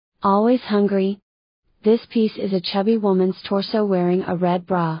Always hungry? This piece is a chubby woman's torso wearing a red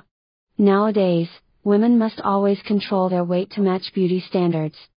bra. Nowadays, women must always control their weight to match beauty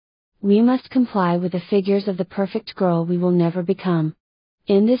standards. We must comply with the figures of the perfect girl we will never become.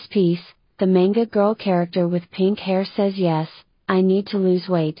 In this piece, the manga girl character with pink hair says yes, I need to lose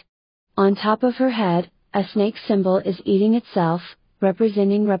weight. On top of her head, a snake symbol is eating itself,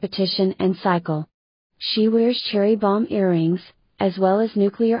 representing repetition and cycle. She wears cherry bomb earrings, as well as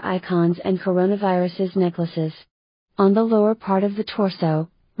nuclear icons and coronaviruses necklaces. On the lower part of the torso,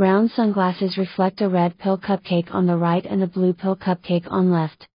 round sunglasses reflect a red pill cupcake on the right and a blue pill cupcake on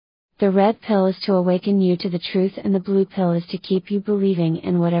left. The red pill is to awaken you to the truth and the blue pill is to keep you believing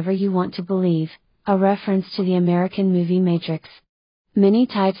in whatever you want to believe, a reference to the American movie Matrix. Many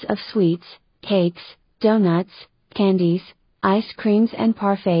types of sweets, cakes, doughnuts, candies, ice creams and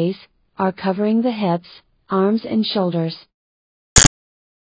parfaits, are covering the hips, arms and shoulders.